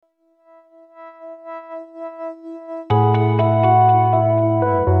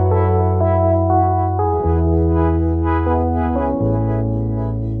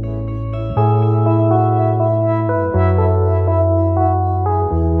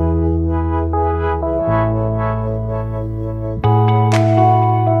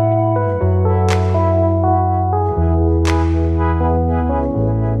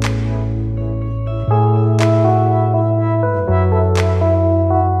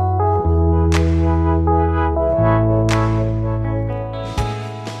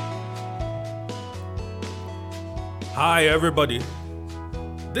Hi everybody,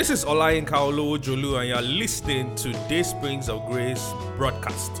 this is Olayinka Oluwojolu and you're listening to Day Springs of Grace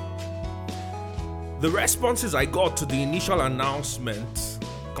broadcast. The responses I got to the initial announcement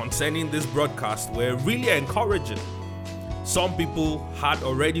concerning this broadcast were really encouraging. Some people had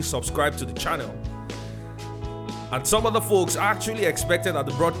already subscribed to the channel, and some other folks actually expected that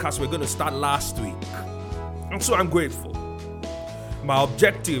the broadcast were going to start last week, and so I'm grateful. My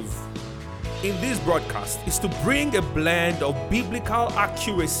objective in this broadcast is to bring a blend of biblical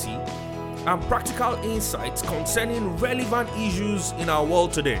accuracy and practical insights concerning relevant issues in our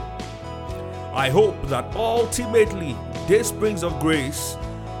world today. I hope that ultimately Day Springs of Grace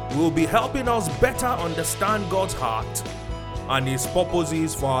will be helping us better understand God's heart and His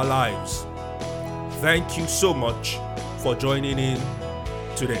purposes for our lives. Thank you so much for joining in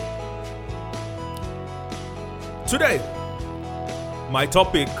today. Today, my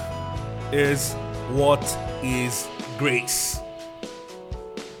topic is what is grace?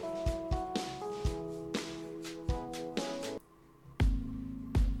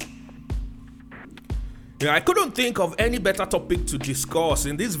 I couldn't think of any better topic to discuss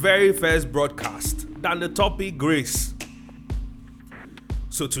in this very first broadcast than the topic grace.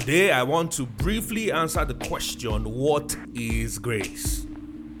 So today I want to briefly answer the question, what is grace?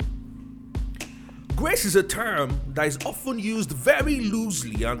 Grace is a term that is often used very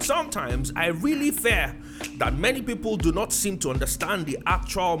loosely, and sometimes I really fear that many people do not seem to understand the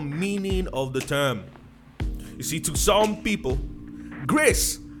actual meaning of the term. You see, to some people,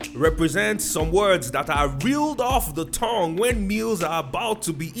 grace represents some words that are reeled off the tongue when meals are about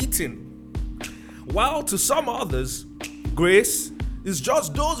to be eaten, while to some others, grace is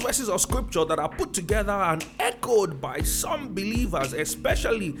just those verses of scripture that are put together and echoed by some believers,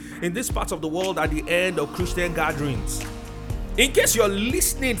 especially in this part of the world at the end of Christian gatherings. In case you're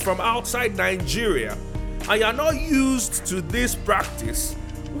listening from outside Nigeria and you're not used to this practice,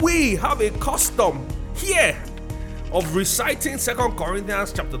 we have a custom here of reciting 2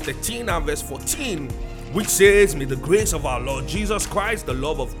 Corinthians chapter 13 and verse 14, which says, "May the grace of our Lord Jesus Christ, the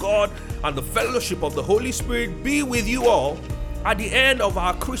love of God, and the fellowship of the Holy Spirit be with you all," at the end of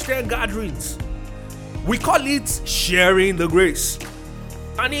our Christian gatherings. We call it sharing the grace.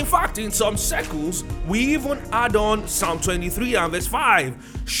 And in fact, in some circles, we even add on Psalm 23 and verse 5.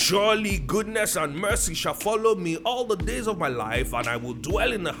 "Surely goodness and mercy shall follow me all the days of my life, and I will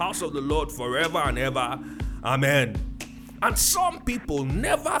dwell in the house of the Lord forever and ever. Amen." And some people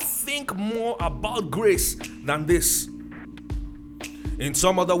never think more about grace than this. In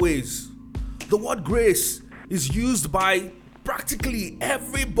some other ways, the word grace is used by practically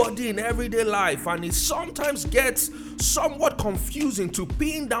everybody in everyday life, and it sometimes gets somewhat confusing to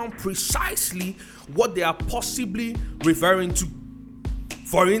pin down precisely what they are possibly referring to.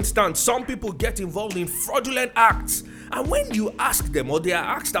 For instance, some people get involved in fraudulent acts, and when you ask them or they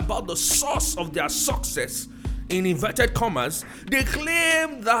are asked about the source of their success, in inverted commas, they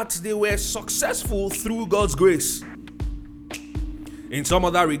claim that they were successful through God's grace. In some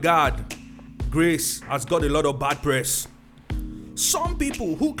other regard, grace has got a lot of bad press. Some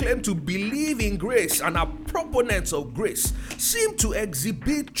people who claim to believe in grace and are proponents of grace seem to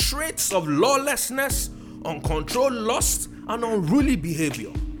exhibit traits of lawlessness, uncontrolled lust, and unruly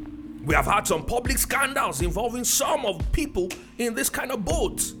behavior. We have had some public scandals involving some of people in this kind of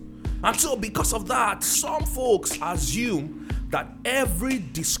boat. And so because of that, some folks assume that every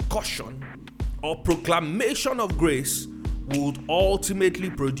discussion or proclamation of grace would ultimately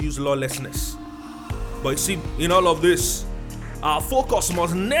produce lawlessness. But you see, in all of this, our focus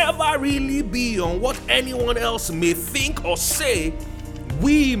must never really be on what anyone else may think or say.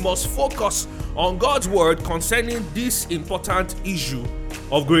 We must focus on God's word concerning this important issue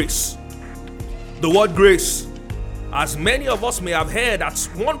of grace. The word grace, as many of us may have heard at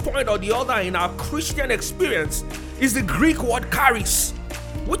one point or the other in our Christian experience, is the Greek word charis,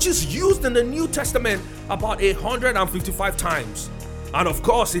 which is used in the New Testament about 155 times. And of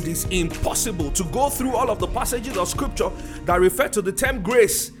course, it is impossible to go through all of the passages of scripture that refer to the term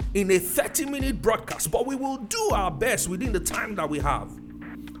grace in a 30-minute broadcast, but we will do our best within the time that we have.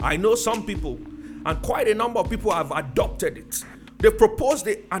 I know some people, and quite a number of people have adopted it. They've proposed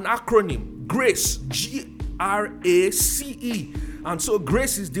an acronym, GRACE, GRACE. And so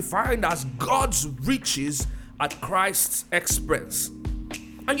grace is defined as God's riches at Christ's expense.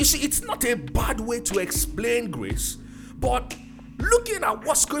 And you see, it's not a bad way to explain grace, but looking at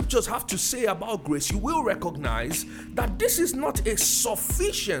what scriptures have to say about grace, you will recognize that this is not a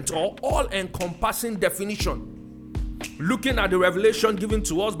sufficient or all-encompassing definition. Looking at the revelation given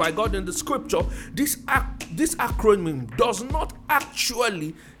to us by God in the scripture, this acronym does not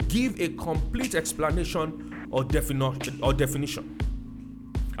actually give a complete explanation or definition.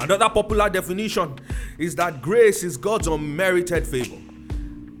 Another popular definition is that grace is God's unmerited favor.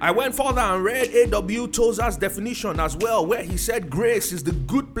 I went further and read A.W. Tozer's definition as well, where he said grace is the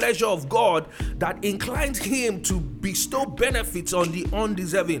good pleasure of God that inclines him to bestow benefits on the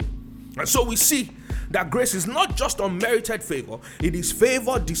undeserving. And so we see that grace is not just unmerited favor, it is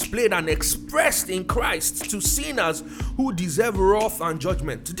favor displayed and expressed in Christ to sinners who deserve wrath and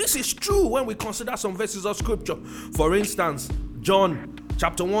judgment. This is true when we consider some verses of scripture. For instance, John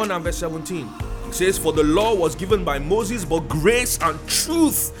chapter 1 and verse 17. It says, "For the law was given by Moses, but grace and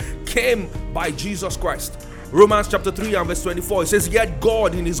truth came by Jesus Christ." Romans chapter 3 and verse 24, it says, "Yet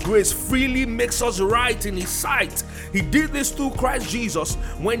God in his grace freely makes us right in his sight. He did this through Christ Jesus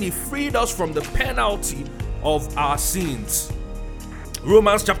when he freed us from the penalty of our sins."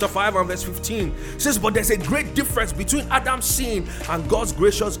 Romans chapter 5 and verse 15 says, "But there's a great difference between Adam's sin and God's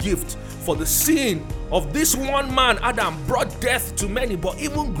gracious gift. For the sin of this one man, Adam, brought death to many, but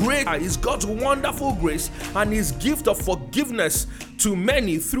even greater is God's wonderful grace and his gift of forgiveness to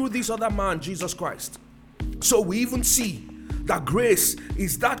many through this other man, Jesus Christ." So we even see that grace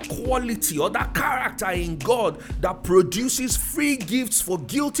is that quality or that character in God that produces free gifts for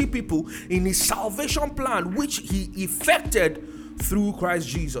guilty people in his salvation plan, which he effected through Christ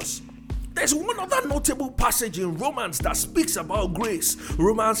Jesus. There's one other notable passage in Romans that speaks about grace.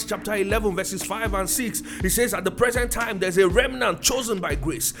 Romans chapter 11 verses 5 and 6. It says, "At the present time there's a remnant chosen by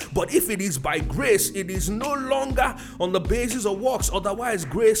grace. But if it is by grace, it is no longer on the basis of works. Otherwise,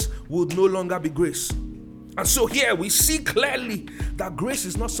 grace would no longer be grace." And so here we see clearly that grace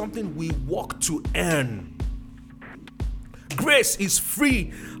is not something we work to earn. Grace is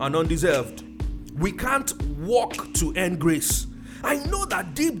free and undeserved. We can't work to earn grace. I know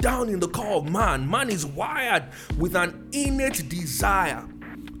that deep down in the core of man is wired with an innate desire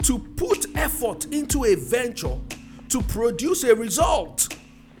to put effort into a venture to produce a result.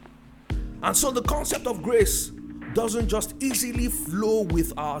 And so the concept of grace doesn't just easily flow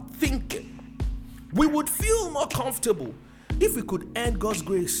with our thinking. We would feel more comfortable if we could earn God's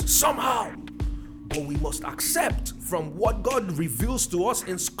grace somehow. But we must accept from what God reveals to us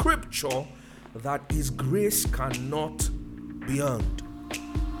in Scripture that his grace cannot be earned.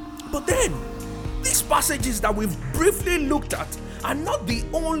 But then, these passages that we've briefly looked at are not the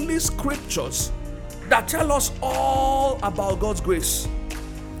only scriptures that tell us all about God's grace.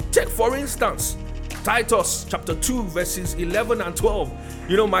 Take for instance, Titus chapter 2 verses 11 and 12.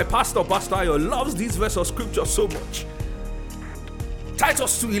 You know, my Pastor Ayo, loves these verses of scripture so much.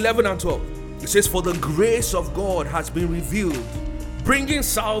 Titus 2, 11 and 12. It says, "For the grace of God has been revealed, bringing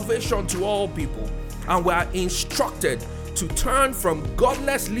salvation to all people, and we are instructed to turn from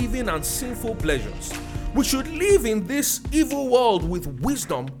godless living and sinful pleasures. We should live in this evil world with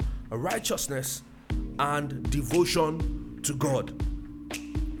wisdom, righteousness, and devotion to God."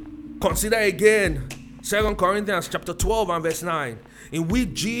 Consider again 2 Corinthians chapter 12 and verse 9, in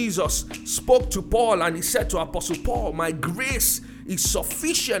which Jesus spoke to Paul and he said to Apostle Paul, "My grace is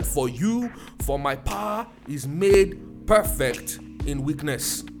sufficient for you, for my power is made perfect in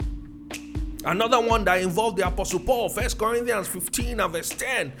weakness." Another one that involved the Apostle Paul, 1 Corinthians 15 and verse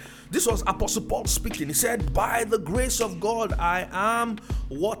 10. This was Apostle Paul speaking. He said, "By the grace of God I am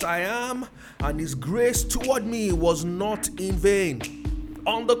what I am, and his grace toward me was not in vain.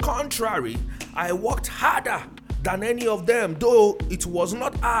 On the contrary, I worked harder than any of them, though it was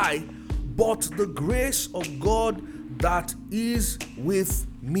not I, but the grace of God that is with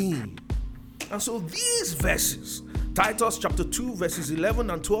me." And so these verses, Titus chapter 2 verses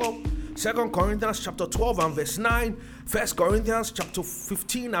 11 and 12, 2 Corinthians chapter 12 and verse 9, 1 Corinthians chapter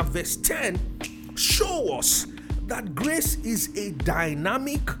 15 and verse 10, show us that grace is a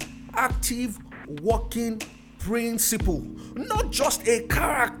dynamic, active, working principle, not just a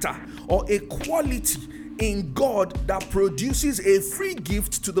character or a quality in God that produces a free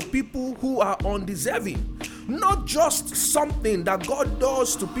gift to the people who are undeserving, not just something that God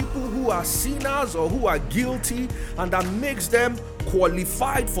does to people who are sinners or who are guilty and that makes them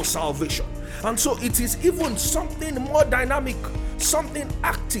qualified for salvation. And so it is even something more dynamic, something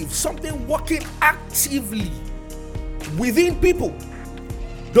active, something working actively within people.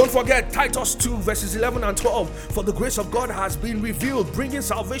 Don't forget Titus 2 verses 11 and 12. "For the grace of God has been revealed, bringing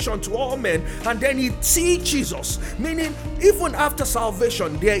salvation to all men." And then he teaches us, meaning even after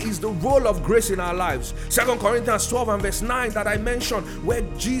salvation, there is the role of grace in our lives. 2 Corinthians 12 and verse 9 that I mentioned, where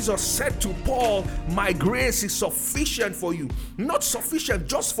Jesus said to Paul, "My grace is sufficient for you." Not sufficient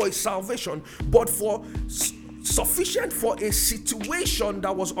just for his salvation, but for sufficient for a situation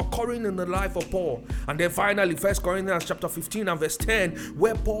that was occurring in the life of Paul. And then finally, 1 Corinthians chapter 15 and verse 10,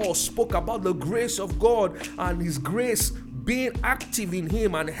 where Paul spoke about the grace of God and his grace being active in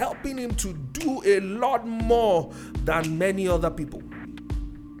him and helping him to do a lot more than many other people.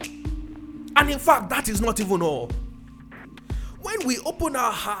 And in fact, that is not even all. When we open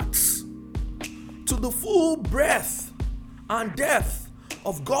our hearts to the full breadth and depth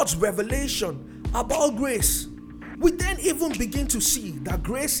of God's revelation about grace, we then even begin to see that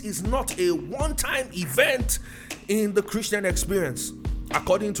grace is not a one-time event in the Christian experience.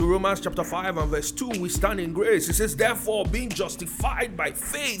 According to Romans chapter 5 and verse 2, we stand in grace. It says, therefore, being justified by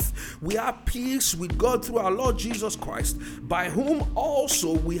faith, we have peace with God through our Lord Jesus Christ, by whom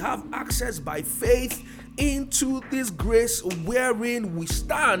also we have access by faith into this grace wherein we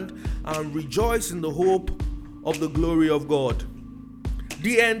stand and rejoice in the hope of the glory of God.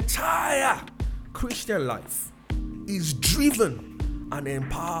 The entire Christian life is driven and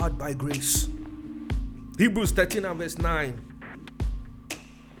empowered by grace. Hebrews 13 and verse 9.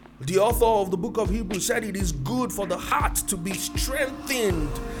 The author of the book of Hebrews said it is good for the heart to be strengthened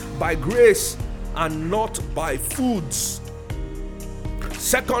by grace and not by foods.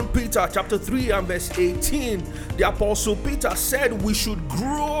 2 Peter chapter 3 and verse 18, the apostle Peter said we should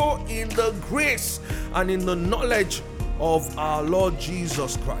grow in the grace and in the knowledge of our Lord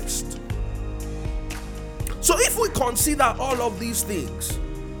Jesus Christ. So if we consider all of these things,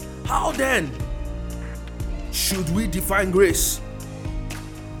 how then should we define grace?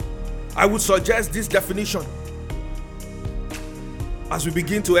 I would suggest this definition as we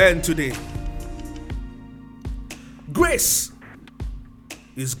begin to end today. Grace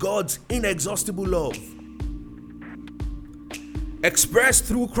is God's inexhaustible love, expressed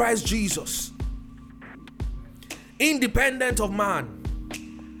through Christ Jesus, independent of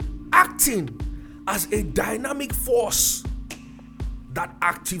man, acting as a dynamic force that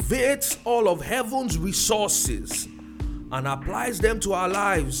activates all of heaven's resources and applies them to our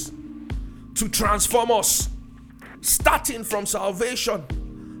lives to transform us, starting from salvation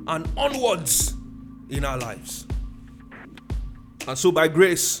and onwards in our lives. And so by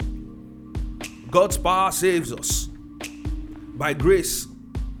grace, God's power saves us. By grace,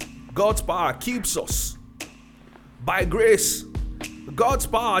 God's power keeps us. By grace, God's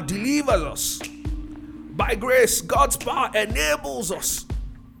power delivers us. By grace, God's power enables us.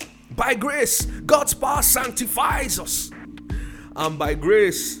 By grace, God's power sanctifies us. And by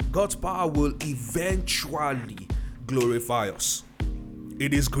grace, God's power will eventually glorify us.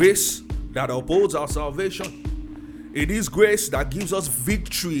 It is grace that upholds our salvation. It is grace that gives us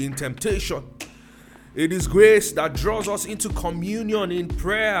victory in temptation. It is grace that draws us into communion in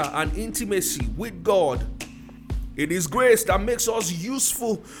prayer and intimacy with God. It is grace that makes us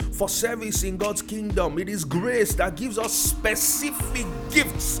useful for service in God's kingdom. It is grace that gives us specific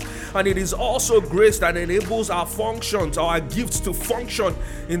gifts. And it is also grace that enables our functions, our gifts to function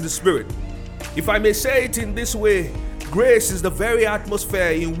in the Spirit. If I may say it in this way, grace is the very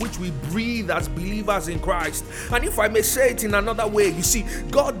atmosphere in which we breathe as believers in Christ. And if I may say it in another way, you see,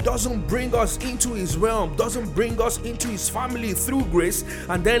 God doesn't bring us into his realm, doesn't bring us into his family through grace,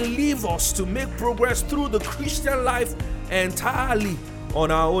 and then leave us to make progress through the Christian life entirely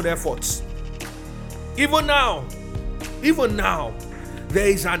on our own efforts. Even now, there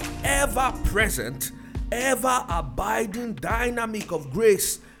is an ever-present, ever-abiding dynamic of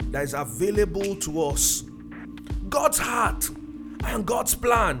grace that is available to us. God's heart and God's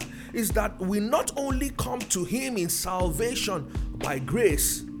plan is that we not only come to him in salvation by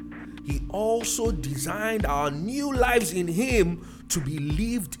grace, he also designed our new lives in him to be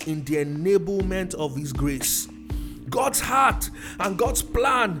lived in the enablement of his grace. God's heart and God's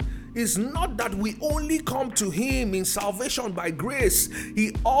plan is not that we only come to him in salvation by grace.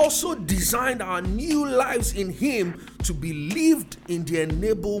 He also designed our new lives in him to be lived in the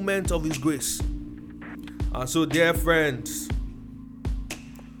enablement of his grace. And so, dear friends,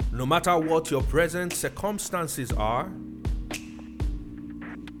 no matter what your present circumstances are,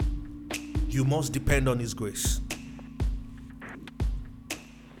 you must depend on his grace.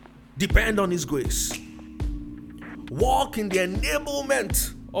 Depend on his grace. Walk in the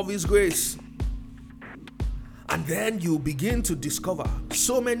enablement of his grace. And then you begin to discover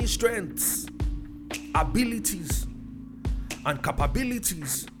so many strengths, abilities, and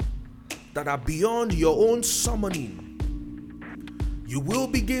capabilities that are beyond your own summoning. You will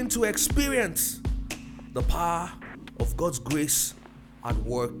begin to experience the power of God's grace at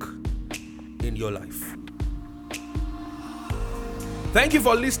work in your life. Thank you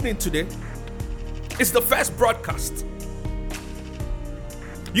for listening today. It's the first broadcast.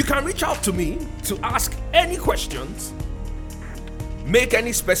 You can reach out to me to ask any questions, make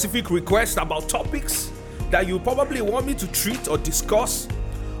any specific requests about topics that you probably want me to treat or discuss,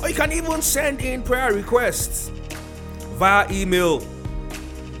 or you can even send in prayer requests via email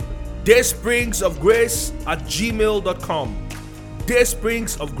dayspringsofgrace@gmail.com.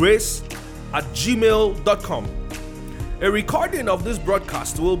 dayspringsofgrace@gmail.com. A recording of this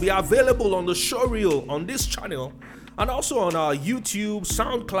broadcast will be available on the show reel on this channel and also on our YouTube,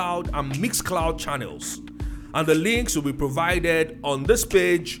 SoundCloud, and Mixcloud channels. And the links will be provided on this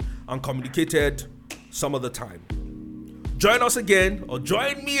page and communicated some of the time. Join us again, or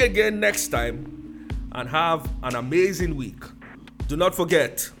join me again next time, and have an amazing week. Do not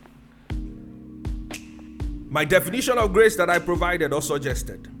forget, my definition of grace that I provided or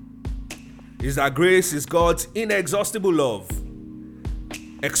suggested is that grace is God's inexhaustible love,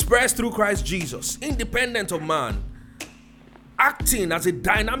 expressed through Christ Jesus, independent of man, acting as a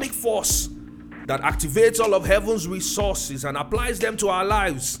dynamic force that activates all of heaven's resources and applies them to our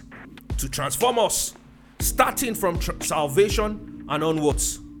lives to transform us, starting from salvation and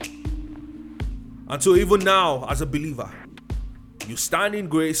onwards. And so even now, as a believer, you stand in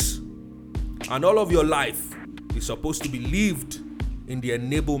grace, and all of your life is supposed to be lived in the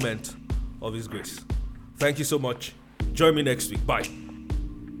enablement of His grace. Thank you so much. Join me next week. Bye.